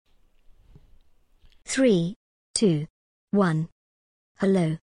3, 2, 1.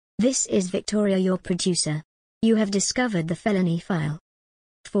 Hello. This is Victoria, your producer. You have discovered the Felony File,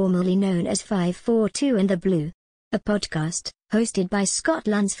 formerly known as 542 and the Blue, a podcast hosted by Scott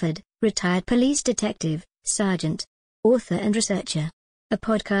Lunsford, retired police detective, sergeant, author and researcher. A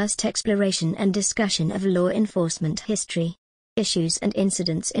podcast exploration and discussion of law enforcement history, issues and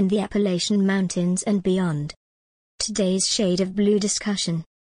incidents in the Appalachian Mountains and beyond. Today's shade of blue discussion: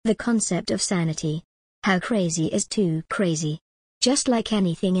 the concept of sanity. How crazy is too crazy? Just like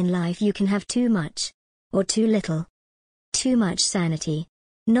anything in life, you can have too much or too little. Too much sanity,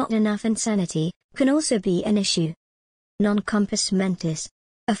 not enough insanity, can also be an issue. Non compos mentis,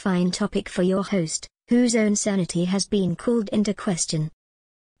 a fine topic for your host, whose own sanity has been called into question.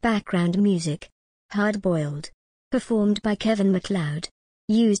 Background music: Hard Boiled, performed by Kevin MacLeod,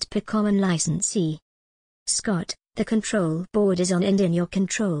 used per common license C. Scott, the control board is on and in your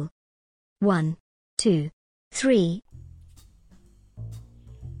control. 1, 2, 3.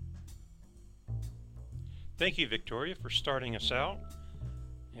 Thank you, Victoria, for starting us out,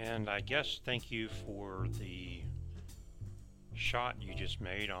 and I guess thank you for the shot you just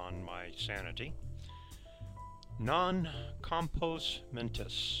made on my sanity. Non compos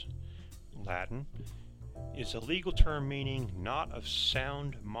mentis, Latin, is a legal term meaning not of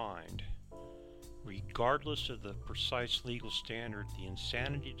sound mind. Regardless of the precise legal standard, the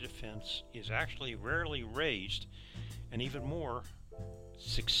insanity defense is actually rarely raised, and even more,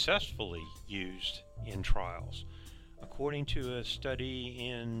 successfully used in trials. According to a study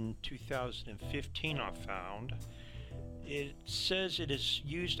in 2015 I found, it says it is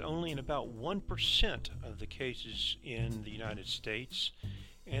used only in about 1% of the cases in the United States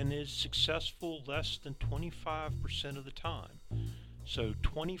and is successful less than 25% of the time. So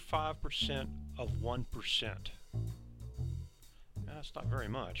 25% of 1%. That's not very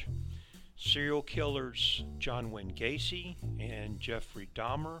much. Serial killers John Wayne Gacy and Jeffrey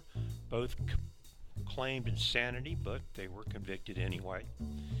Dahmer both claimed insanity, but they were convicted anyway.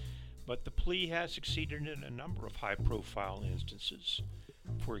 But the plea has succeeded in a number of high-profile instances.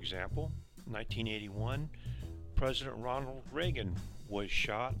 For example, in 1981, President Ronald Reagan was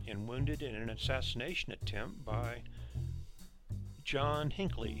shot and wounded in an assassination attempt by John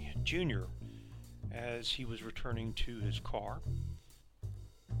Hinckley, Jr., as he was returning to his car.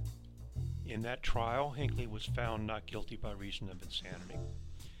 In that trial, Hinckley was found not guilty by reason of insanity.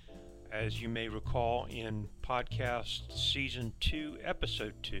 As you may recall, in podcast Season 2,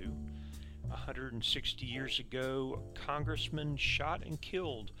 Episode 2, 160 years ago, a congressman shot and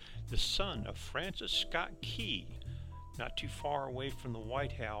killed the son of Francis Scott Key, not too far away from the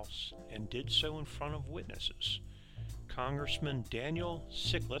White House, and did so in front of witnesses. Congressman Daniel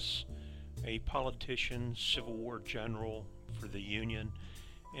Sickless, a politician, Civil War general for the Union,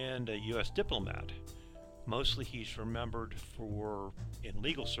 and a U.S. diplomat. Mostly he's remembered for, in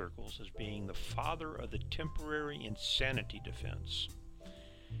legal circles, as being the father of the temporary insanity defense.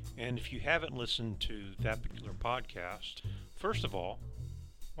 And if you haven't listened to that particular podcast, first of all,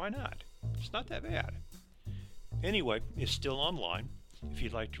 why not? It's not that bad. Anyway, it's still online if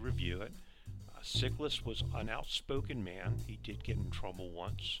you'd like to review it. Sickless was an outspoken man. He did get in trouble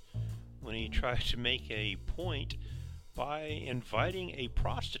once when he tried to make a point by inviting a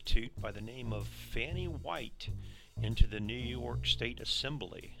prostitute by the name of Fanny White into the New York State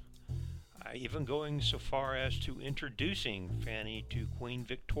Assembly, even going so far as to introducing Fanny to Queen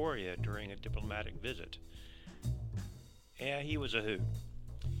Victoria during a diplomatic visit. Yeah, he was a hoot.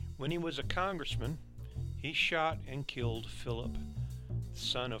 When he was a congressman, he shot and killed Philip,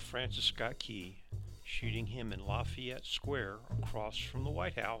 son of Francis Scott Key, shooting him in Lafayette Square across from the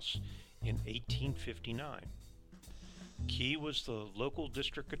White House in 1859. Key was the local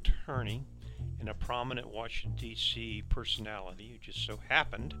district attorney and a prominent Washington, D.C. personality who just so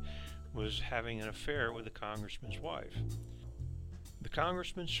happened was having an affair with the congressman's wife. The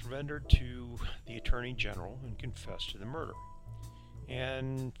congressman surrendered to the attorney general and confessed to the murder.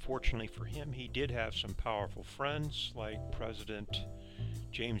 And fortunately for him, he did have some powerful friends like President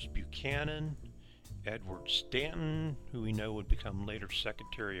James Buchanan, Edward Stanton, who we know would become later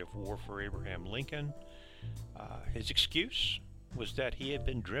Secretary of War for Abraham Lincoln. His excuse was that he had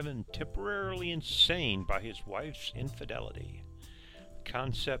been driven temporarily insane by his wife's infidelity. The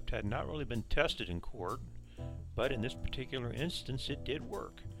concept had not really been tested in court, but in this particular instance it did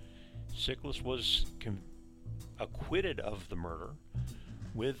work. Sickless was acquitted of the murder,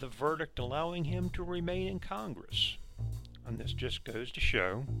 with the verdict allowing him to remain in Congress. And this just goes to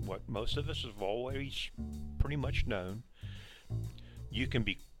show what most of us have always pretty much known. You can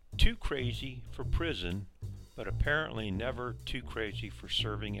be too crazy for prison, but apparently never too crazy for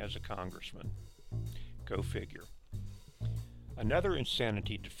serving as a congressman. Go figure. Another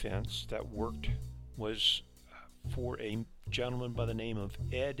insanity defense that worked was for a gentleman by the name of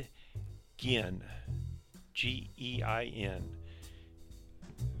Ed Gein, Gein.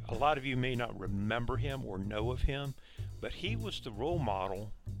 A lot of you may not remember him or know of him, but he was the role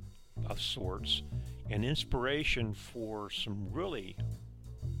model of sorts and inspiration for some really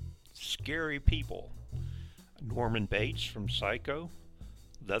scary people. Norman Bates from Psycho,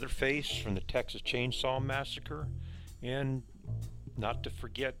 Leatherface from the Texas Chainsaw Massacre, and not to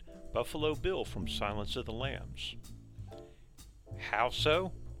forget Buffalo Bill from Silence of the Lambs. How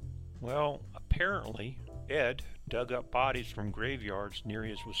so? Well, apparently Ed dug up bodies from graveyards near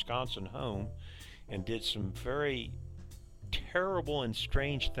his Wisconsin home and did some very terrible and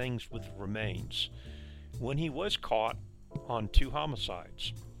strange things with the remains when he was caught on 2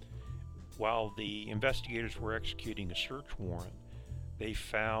 homicides. While the investigators were executing a search warrant, they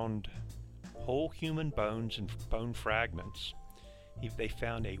found whole human bones and bone fragments. They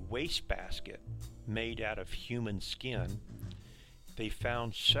found a wastebasket made out of human skin. They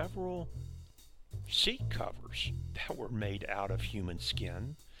found several seat covers that were made out of human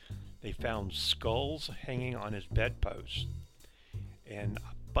skin. They found skulls hanging on his bedpost, and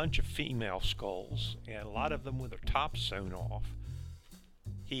a bunch of female skulls, and a lot of them with their tops sewn off.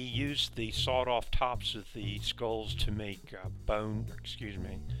 He used the sawed-off tops of the skulls to make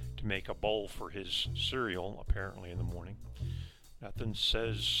to make a bowl for his cereal, apparently in the morning. Nothing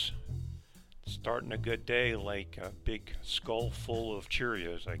says starting a good day like a big skull full of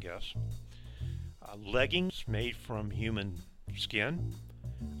Cheerios, I guess. Leggings made from human skin,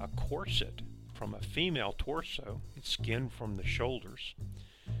 a corset from a female torso, skin from the shoulders,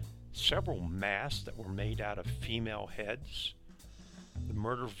 several masks that were made out of female heads. The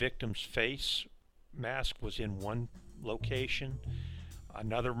murder victim's face mask was in one location.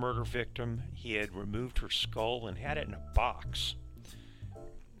 Another murder victim, he had removed her skull and had it in a box.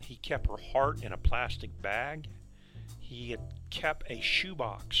 He kept her heart in a plastic bag. He had kept a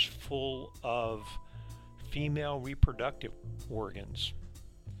shoebox full of female reproductive organs.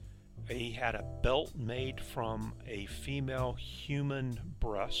 He had a belt made from a female human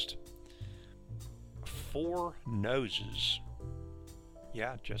breast, 4 noses,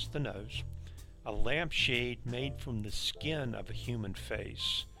 yeah, just the nose, a lampshade made from the skin of a human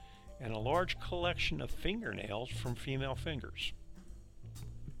face, and a large collection of fingernails from female fingers.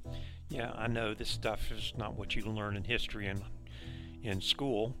 Yeah, I know this stuff is not what you learn in history and in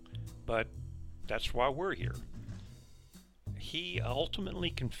school, but that's why we're here. He ultimately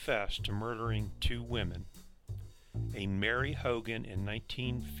confessed to murdering 2 women, a Mary Hogan in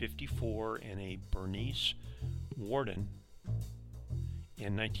 1954 and a Bernice Worden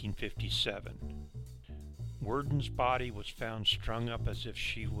in 1957. Worden's body was found strung up as if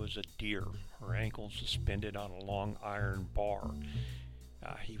she was a deer, her ankles suspended on a long iron bar.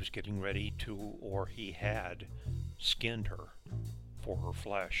 He was getting ready to, or he had, skinned her for her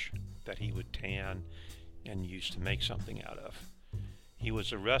flesh that he would tan and use to make something out of. He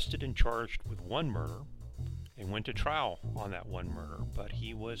was arrested and charged with 1 murder and went to trial on that 1 murder, but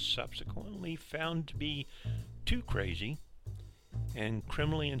he was subsequently found to be too crazy and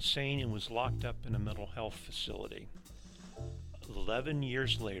criminally insane and was locked up in a mental health facility. 11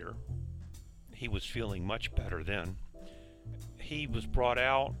 years later, he was feeling much better then. He was brought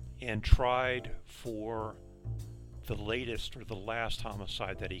out and tried for the latest or the last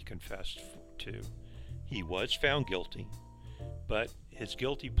homicide that he confessed to. He was found guilty, but his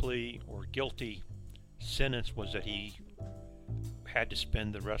guilty plea or guilty sentence was that he had to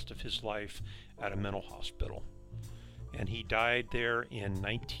spend the rest of his life at a mental hospital. And he died there in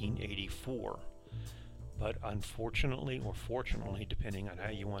 1984. But unfortunately, or fortunately, depending on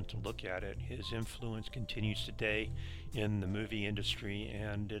how you want to look at it, his influence continues today in the movie industry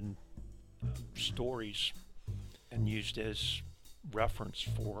and in stories, and used as reference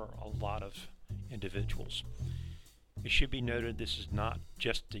for a lot of individuals. It should be noted this is not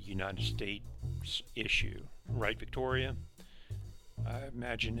just a United States issue. Right, Victoria? I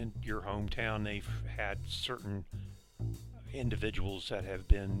imagine in your hometown they've had certain individuals that have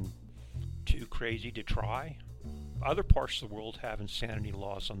been too crazy to try. Other parts of the world have insanity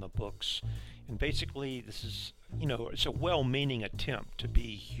laws on the books, and basically this is, it's a well-meaning attempt to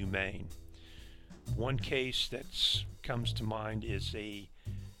be humane. One case that comes to mind is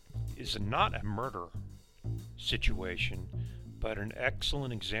not a murder situation, but an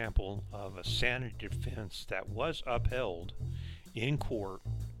excellent example of a sanity defense that was upheld in court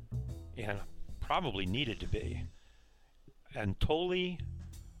and probably needed to be. Anatoly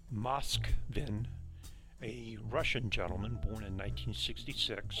Moskvin, a Russian gentleman born in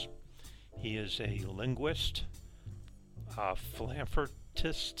 1966, He is a linguist, a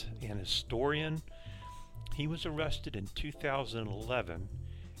philanthropist, and historian. He was arrested in 2011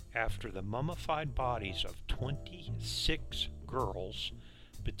 after the mummified bodies of 26 girls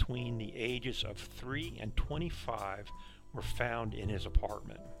between the ages of 3 and 25 were found in his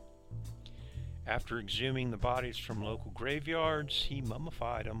apartment. After exhuming the bodies from local graveyards, he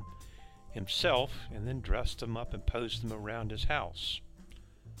mummified them himself and then dressed them up and posed them around his house.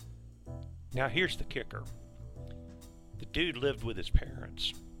 Now here's the kicker. The dude lived with his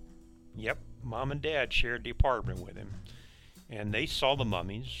parents. Yep, mom and dad shared the apartment with him. And they saw the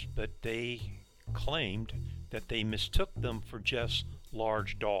mummies, but they claimed that they mistook them for just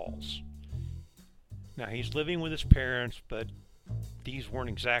large dolls. Now he's living with his parents, but these weren't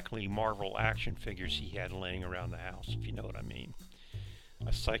exactly Marvel action figures he had laying around the house, if you know what I mean.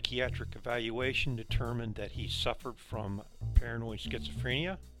 A psychiatric evaluation determined that he suffered from paranoid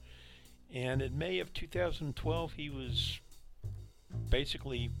schizophrenia, and in May of 2012 he was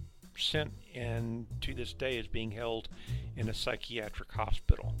basically sent, and to this day is being held in a psychiatric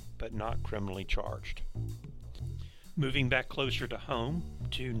hospital, but not criminally charged. Moving back closer to home,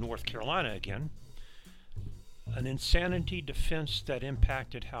 to North Carolina again, an insanity defense that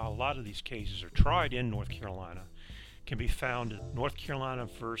impacted how a lot of these cases are tried in North Carolina can be found in North Carolina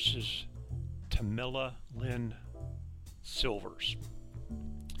versus Tamila Lynn Silvers.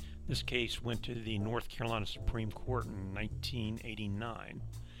 This case went to the North Carolina Supreme Court in 1989.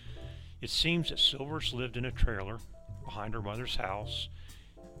 It seems that Silvers lived in a trailer behind her mother's house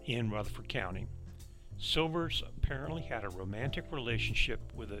in Rutherford County. Silvers apparently had a romantic relationship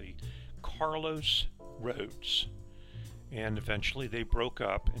with a Carlos Rhodes, and eventually they broke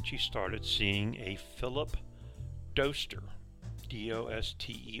up and she started seeing a Philip Doster,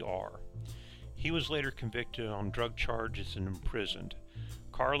 D-O-S-T-E-R. He was later convicted on drug charges and imprisoned.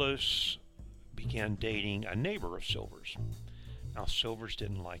 Carlos began dating a neighbor of Silvers. Now, Silvers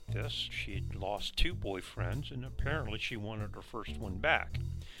didn't like this. She had lost 2 boyfriends, and apparently she wanted her first one back.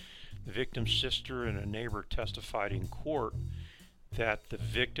 The victim's sister and a neighbor testified in court that the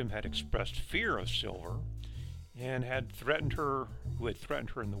victim had expressed fear of Silver and who had threatened her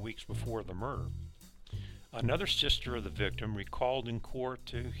in the weeks before the murder. Another sister of the victim recalled in court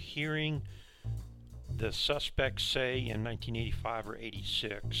to hearing the suspect say in 1985 or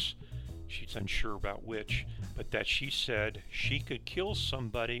 86, she's unsure about which, but that she said she could kill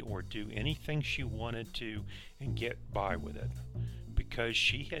somebody or do anything she wanted to and get by with it, because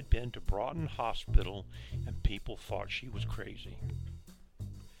she had been to Broughton Hospital and people thought she was crazy.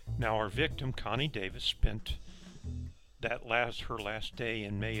 Now our victim, Connie Davis, spent her last day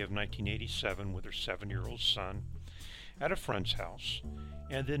in May of 1987 with her 7-year-old son at a friend's house,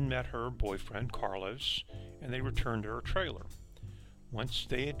 and then met her boyfriend Carlos, and they returned to her trailer. Once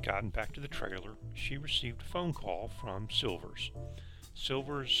they had gotten back to the trailer, she received a phone call from Silvers.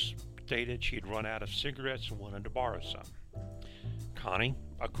 Silvers stated she had run out of cigarettes and wanted to borrow some. Connie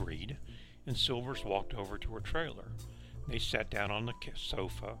agreed, and Silvers walked over to her trailer. They sat down on the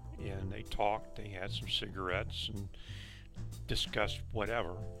sofa and they talked. They had some cigarettes and discussed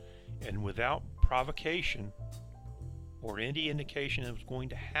whatever. And without provocation or any indication it was going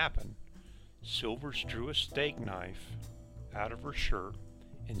to happen, Silvers drew a steak knife out of her shirt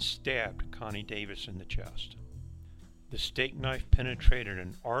and stabbed Connie Davis in the chest. The steak knife penetrated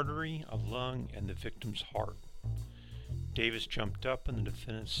an artery, a lung, and the victim's heart. Davis jumped up and the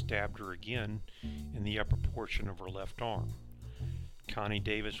defendant stabbed her again in the upper portion of her left arm. Connie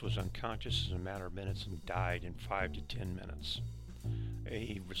Davis was unconscious in a matter of minutes and died in 5 to 10 minutes,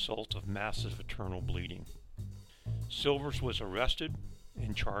 a result of massive internal bleeding. Silvers was arrested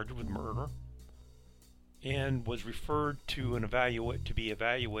and charged with murder and was referred to be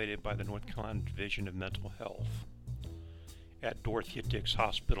evaluated by the North Carolina Division of Mental Health at Dorothea Dix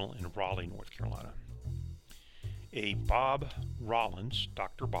Hospital in Raleigh, North Carolina. A Bob Rollins,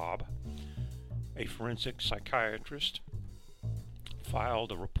 Dr. Bob, a forensic psychiatrist,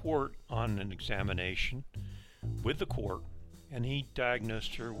 filed a report on an examination with the court, and he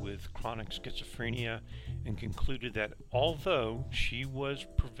diagnosed her with chronic schizophrenia and concluded that although she was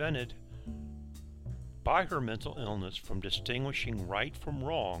prevented by her mental illness from distinguishing right from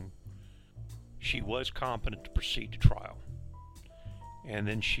wrong, she was competent to proceed to trial. And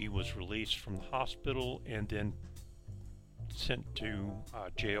then she was released from the hospital and then sent to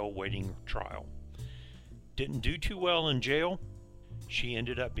jail waiting trial. Didn't do too well in jail. She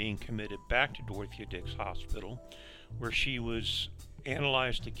ended up being committed back to Dorothea Dix Hospital, where she was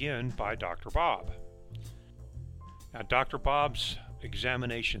analyzed again by Dr. Bob. Now, Dr. Bob's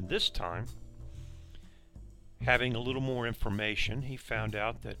examination this time, having a little more information, he found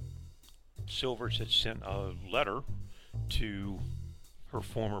out that Silvers had sent a letter to her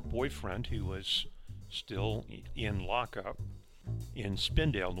former boyfriend, who was still in lockup in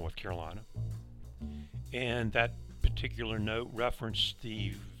Spindale, North Carolina. And that particular note referenced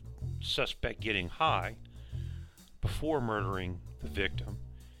the suspect getting high before murdering the victim.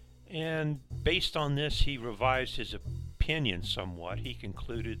 And based on this, he revised his opinion somewhat. He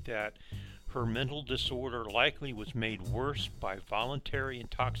concluded that her mental disorder likely was made worse by voluntary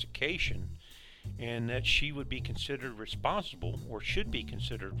intoxication, and that she would be considered responsible, or should be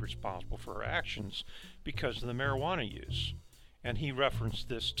considered responsible, for her actions because of the marijuana use. And he referenced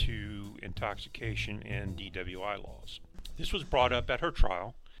this to intoxication and DWI laws. This was brought up at her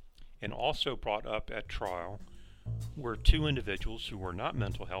trial, and also brought up at trial were two individuals who were not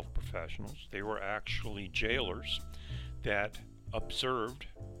mental health professionals. They were actually jailers that observed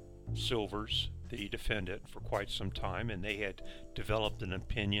Silvers, the defendant, for quite some time, and they had developed an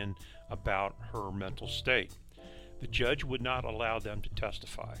opinion about her mental state. The judge would not allow them to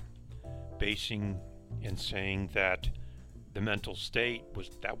testify, basing and saying that the mental state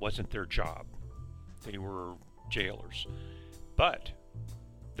wasn't their job. They were jailers. But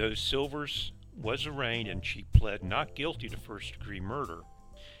though Silvers was arraigned and she pled not guilty to first-degree murder,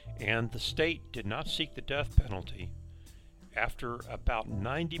 and the state did not seek the death penalty, after about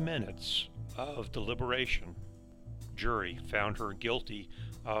 90 minutes of deliberation, jury found her guilty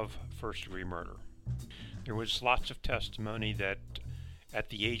of first-degree murder. There was lots of testimony that at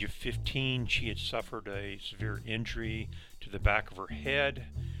the age of 15 she had suffered a severe injury to the back of her head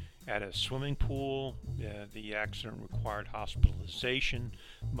at a swimming pool. The accident required hospitalization.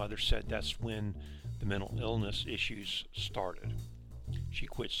 Mother said that's when the mental illness issues started. She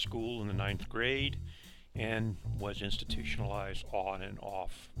quit school in the 9th grade and was institutionalized on and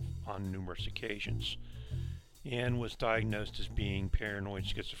off on numerous occasions, and was diagnosed as being paranoid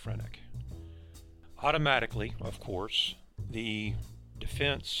schizophrenic. Automatically, of course, the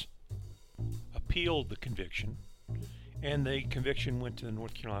defense appealed the conviction, and the conviction went to the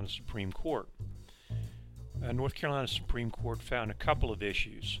North Carolina Supreme Court. North Carolina Supreme Court found a couple of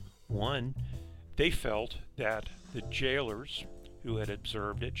issues. One, they felt that the jailers who had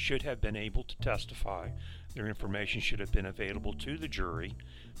observed it should have been able to testify. Their information should have been available to the jury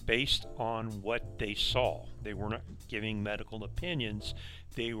based on what they saw. They were not giving medical opinions.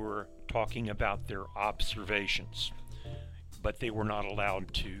 They were talking about their observations, but they were not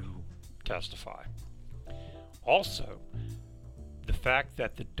allowed to testify. Also, the fact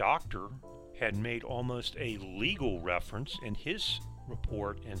that the doctor had made almost a legal reference in his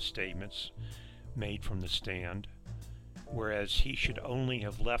report and statements made from the stand, whereas he should only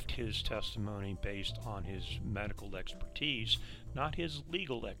have left his testimony based on his medical expertise, not his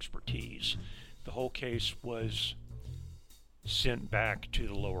legal expertise. The whole case was sent back to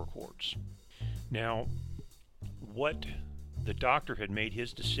the lower courts. Now, what the doctor had made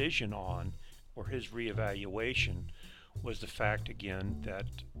his decision on, or his reevaluation, was the fact again that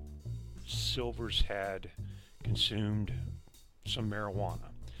Silvers had consumed some marijuana.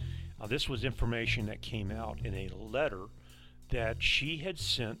 Now, this was information that came out in a letter that she had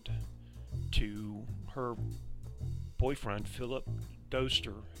sent to her boyfriend, Philip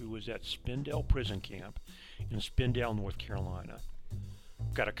Doster, who was at Spindale Prison Camp in Spindale, North Carolina.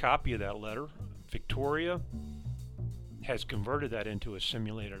 Got a copy of that letter. Victoria has converted that into a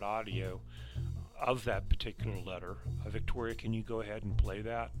simulated audio of that particular letter. Victoria, can you go ahead and play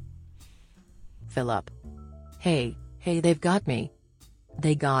that? Philip. Hey, they've got me.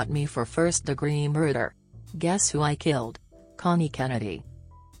 They got me for first-degree murder. Guess who I killed? Connie Kennedy.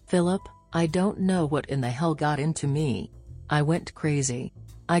 Philip, I don't know what in the hell got into me. I went crazy.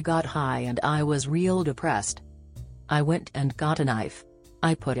 I got high and I was real depressed. I went and got a knife.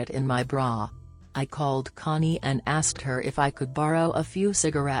 I put it in my bra. I called Connie and asked her if I could borrow a few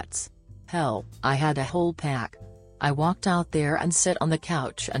cigarettes. Hell, I had a whole pack. I walked out there and sat on the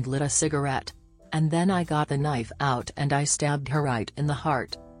couch and lit a cigarette. And then I got the knife out and I stabbed her right in the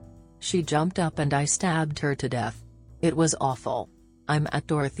heart. She jumped up and I stabbed her to death. It was awful. I'm at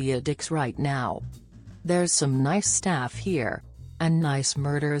Dorothea Dix right now. There's some nice staff here. And nice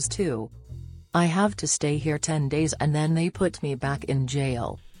murders too. I have to stay here 10 days and then they put me back in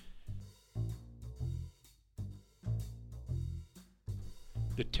jail.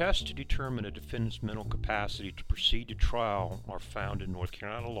 The tests to determine a defendant's mental capacity to proceed to trial are found in North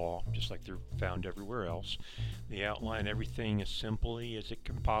Carolina law, just like they're found everywhere else. They outline everything as simply as it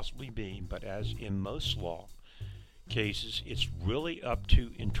can possibly be, but as in most law cases, it's really up to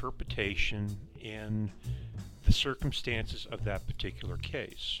interpretation in the circumstances of that particular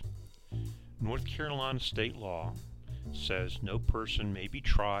case. North Carolina state law says no person may be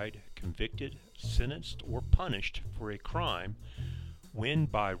tried, convicted, sentenced, or punished for a crime when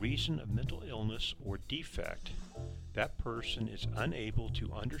by reason of mental illness or defect that person is unable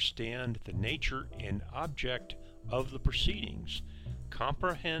to understand the nature and object of the proceedings,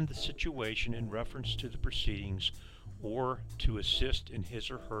 comprehend the situation in reference to the proceedings, or to assist in his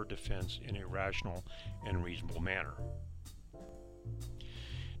or her defense in a rational and reasonable manner.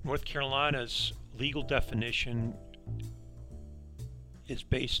 North Carolina's legal definition is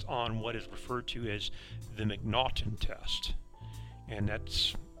based on what is referred to as the McNaughton test, and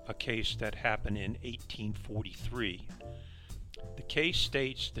that's a case that happened in 1843. The case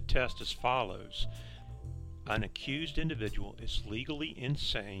states the test as follows: an accused individual is legally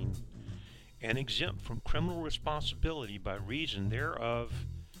insane and exempt from criminal responsibility by reason thereof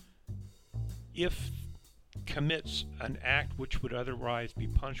if commits an act which would otherwise be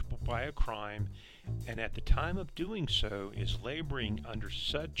punishable by a crime, and at the time of doing so is laboring under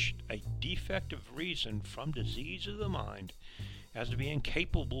such a defect of reason from disease of the mind as to be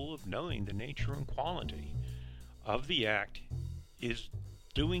incapable of knowing the nature and quality of the act, is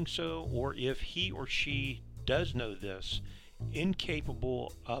doing so, or if he or she does know this,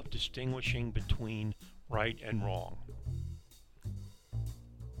 incapable of distinguishing between right and wrong.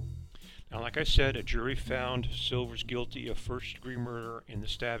 Now, like I said, a jury found Silvers guilty of first-degree murder in the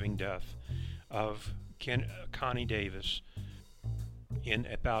stabbing death of Connie Davis in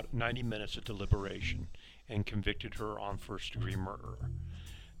about 90 minutes of deliberation and convicted her on first-degree murder.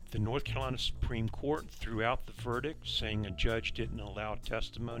 The North Carolina Supreme Court threw out the verdict, saying a judge didn't allow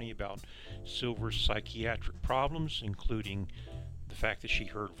testimony about Silver's psychiatric problems, including the fact that she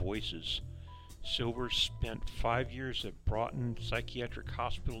heard voices. Silver spent 5 years at Broughton Psychiatric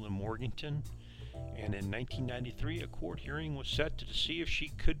Hospital in Morganton, and in 1993 a court hearing was set to see if she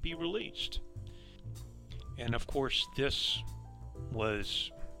could be released. And of course, this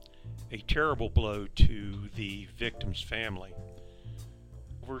was a terrible blow to the victim's family.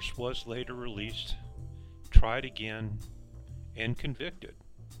 Silver was later released, tried again, and convicted.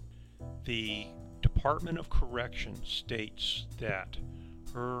 The Department of Corrections states that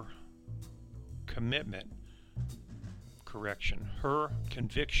her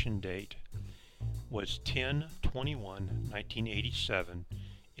conviction date was 10/21/1987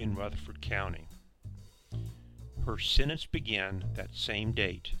 in Rutherford County. Her sentence began that same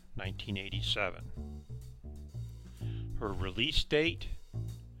date, 1987. Her release date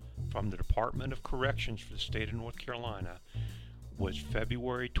from the Department of Corrections for the state of North Carolina was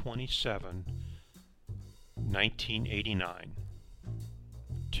February 27, 1989,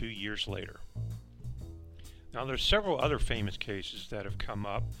 2 years later. Now, there's several other famous cases that have come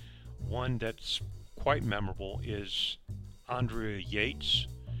up. One that's quite memorable is Andrea Yates,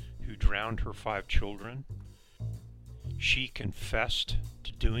 who drowned her 5 children. She confessed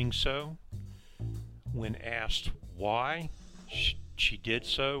to doing so. When asked why she did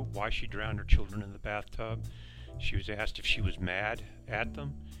so, why she drowned her children in the bathtub, she was asked if she was mad at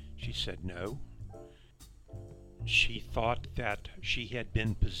them. She said no. She thought that she had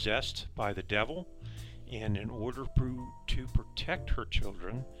been possessed by the devil, and in order to protect her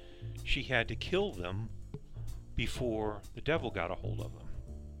children, she had to kill them before the devil got a hold of them.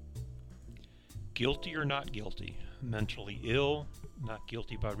 Guilty or not guilty? Mentally ill, not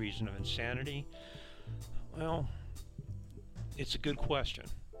guilty by reason of insanity? Well, it's a good question.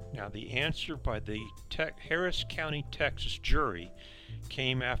 Now, the answer by the Harris County, Texas jury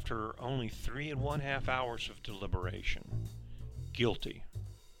came after only 3.5 hours of deliberation. Guilty.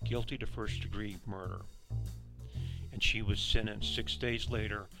 Guilty to first-degree murder. And she was sentenced 6 days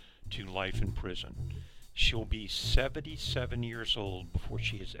later to life in prison. She'll be 77 years old before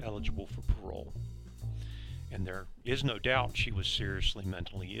she is eligible for parole. And there is no doubt she was seriously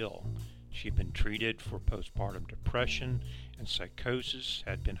mentally ill. She had been treated for postpartum depression and psychosis,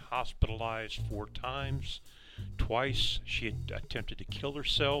 had been hospitalized 4 times. Twice she had attempted to kill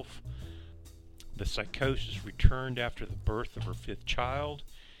herself. The psychosis returned after the birth of her 5th child.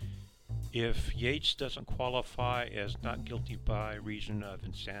 If Yates doesn't qualify as not guilty by reason of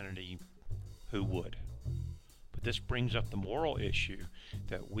insanity, who would? But this brings up the moral issue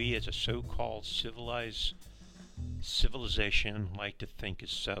that we as a so-called civilization like to think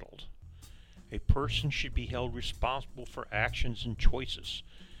is settled. A person should be held responsible for actions and choices.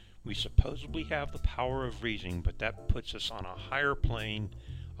 We supposedly have the power of reasoning, but that puts us on a higher plane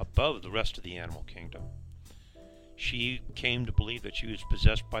above the rest of the animal kingdom. She came to believe that she was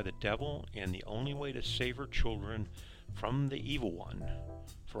possessed by the devil, and the only way to save her children from the evil one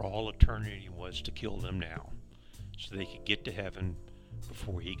for all eternity was to kill them now, so they could get to heaven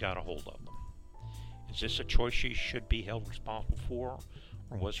before he got a hold of them. Is this a choice she should be held responsible for?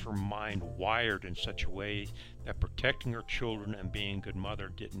 Or was her mind wired in such a way that protecting her children and being a good mother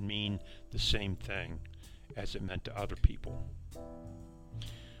didn't mean the same thing as it meant to other people?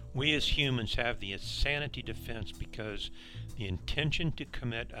 We as humans have the insanity defense because the intention to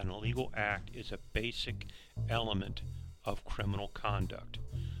commit an illegal act is a basic element of criminal conduct.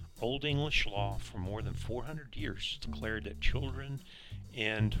 Old English law for more than 400 years declared that children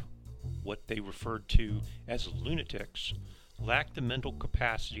and what they referred to as lunatics lack the mental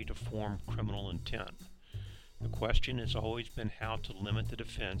capacity to form criminal intent. The question has always been how to limit the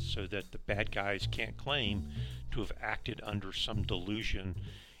defense so that the bad guys can't claim to have acted under some delusion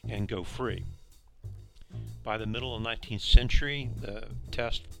and go free. By the middle of the 19th century, the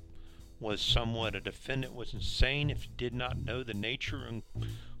test was somewhat a defendant was insane if he did not know the nature and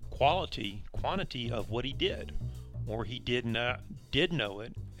quantity of what he did, or he did know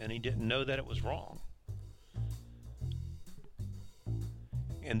it and he didn't know that it was wrong.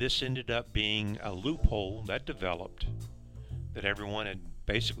 And this ended up being a loophole that developed that everyone had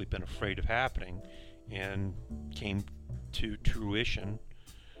basically been afraid of happening, and came to fruition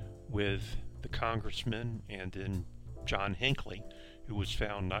with the congressman and then John Hinckley, who was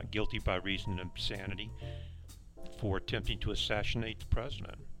found not guilty by reason of insanity for attempting to assassinate the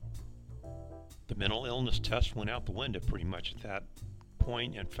president. The mental illness test went out the window pretty much at that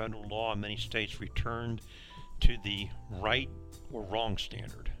point, and federal law in many states returned to the right or wrong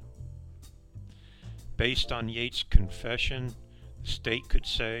standard. Based on Yates' confession, the state could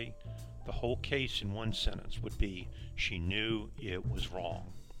say the whole case in one sentence would be, she knew it was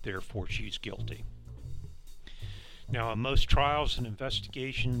wrong, therefore she's guilty. Now, in most trials and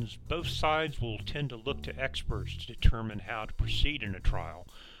investigations, both sides will tend to look to experts to determine how to proceed in a trial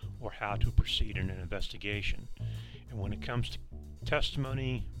or how to proceed in an investigation. And when it comes to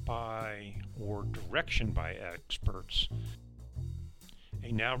testimony by or direction by experts,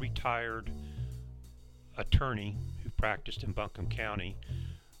 a now retired attorney who practiced in Buncombe County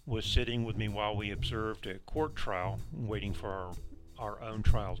was sitting with me while we observed a court trial, waiting for our own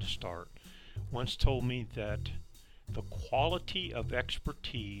trial to start, once told me that the quality of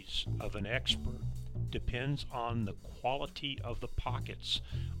expertise of an expert depends on the quality of the pockets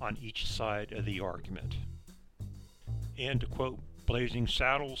on each side of the argument. And to quote Blazing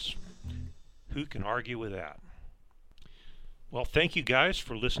Saddles, who can argue with that? Well, thank you guys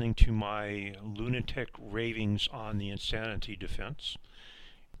for listening to my lunatic ravings on the insanity defense.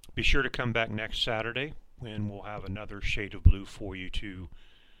 Be sure to come back next Saturday when we'll have another shade of blue for you to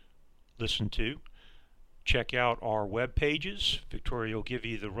listen to. Check out our web pages. Victoria will give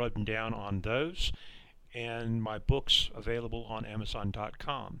you the rundown on those, and my books available on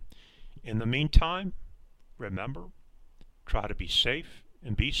Amazon.com. In the meantime, remember, try to be safe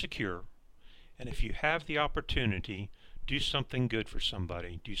and be secure, and if you have the opportunity, do something good for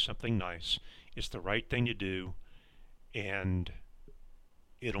somebody, do something nice. It's the right thing to do, and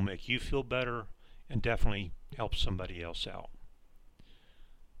it'll make you feel better and definitely help somebody else out.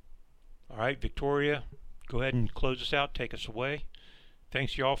 All right, Victoria, go ahead and close us out. Take us away.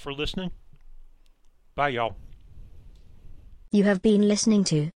 Thanks, y'all, for listening. Bye, y'all. You have been listening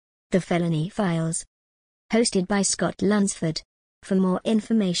to The Felony Files, hosted by Scott Lunsford. For more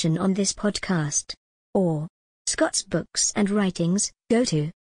information on this podcast, or Scott's books and writings, go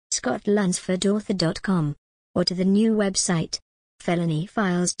to scottlunsfordauthor.com, or to the new website,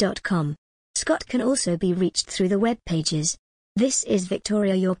 felonyfiles.com. Scott can also be reached through the web pages. This is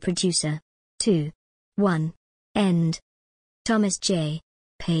Victoria, your producer. 2. 1. End. Thomas J.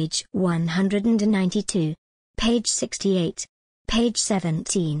 Page 192. Page 68. Page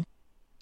 17.